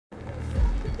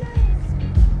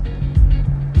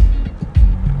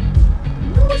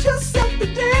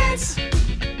dance.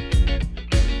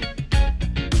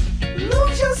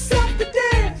 Lose yourself to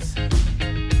dance.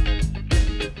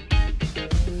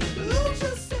 Lose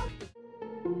yourself.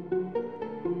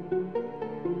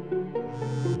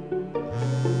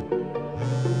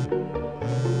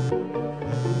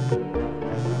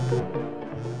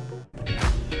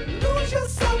 Lose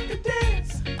yourself to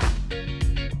dance.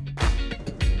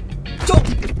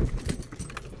 Don't.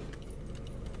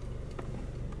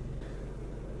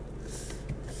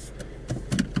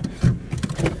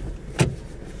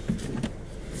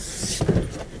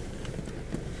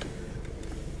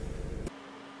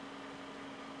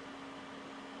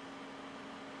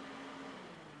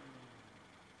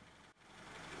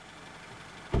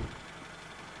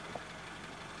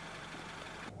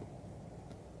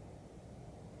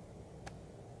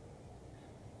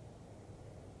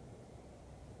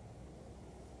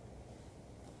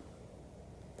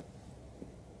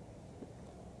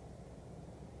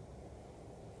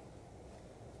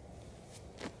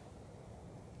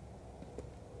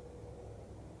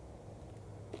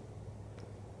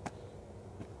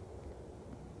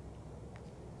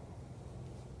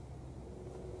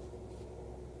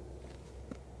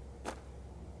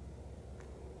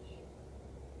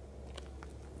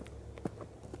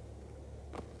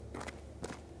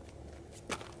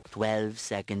 12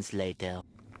 seconds later.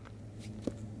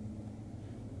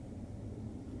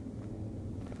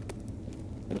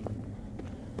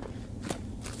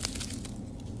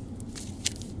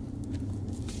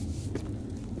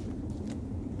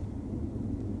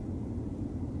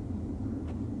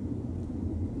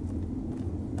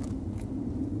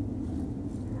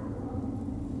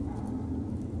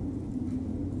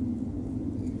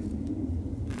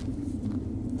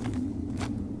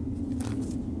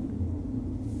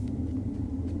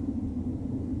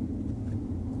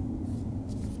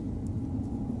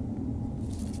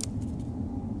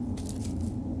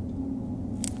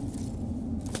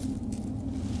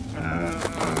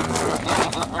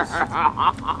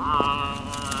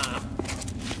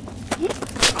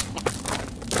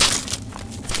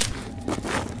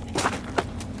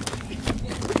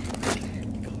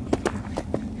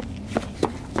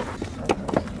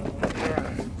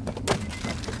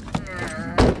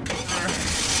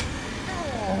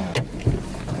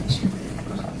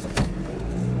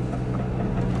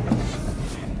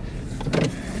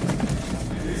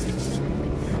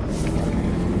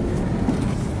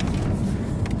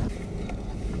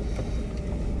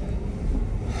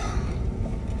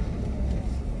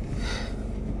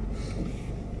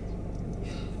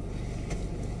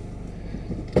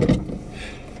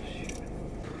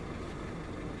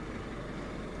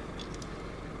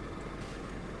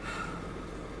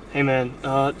 Hey man,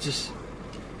 just...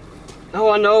 Oh,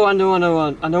 I know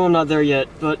I'm not there yet,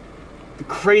 but the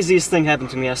craziest thing happened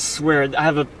to me, I swear. I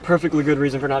have a perfectly good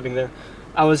reason for not being there.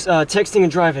 I was, texting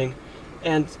and driving,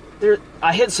 and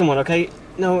I hit someone, okay?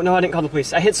 No, I didn't call the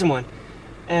police. I hit someone,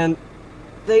 and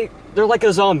they're like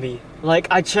a zombie. Like,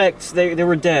 I checked, they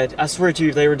were dead. I swear to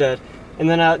you, they were dead. And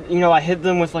then I hit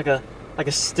them with like a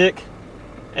stick,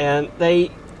 and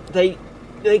they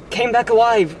came back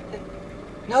alive.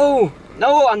 No,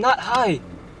 I'm not high.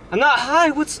 I'm not high.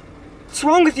 What's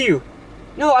wrong with you?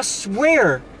 No, I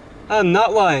swear. I'm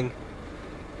not lying.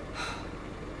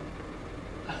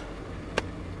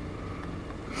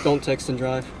 Don't text and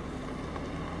drive.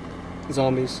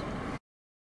 Zombies.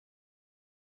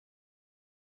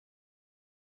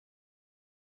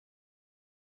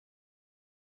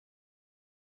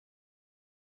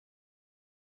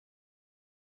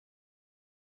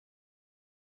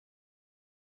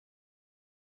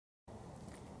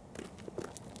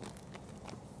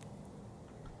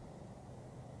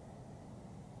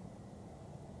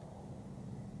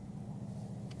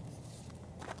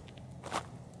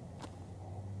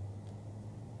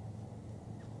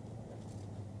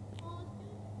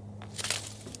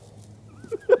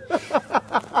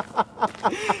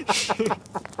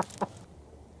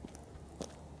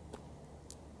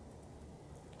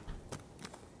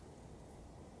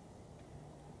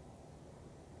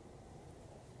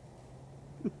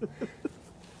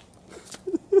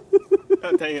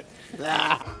 Oh, dang it.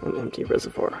 An empty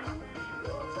reservoir.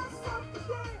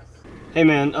 Hey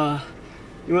man,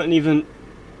 you wouldn't even...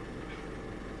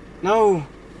 No,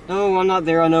 I'm not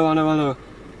there, I know.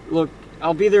 Look,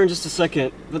 I'll be there in just a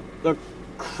second, but the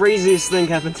craziest thing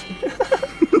happened.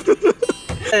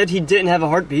 He didn't have a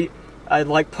heartbeat. I,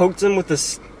 like, poked him with a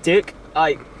stick.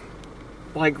 I,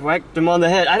 like, whacked him on the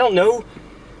head. I don't know.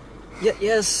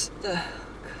 Yes.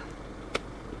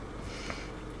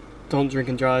 Don't drink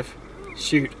and drive.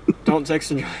 Shoot. Don't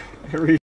text and drive.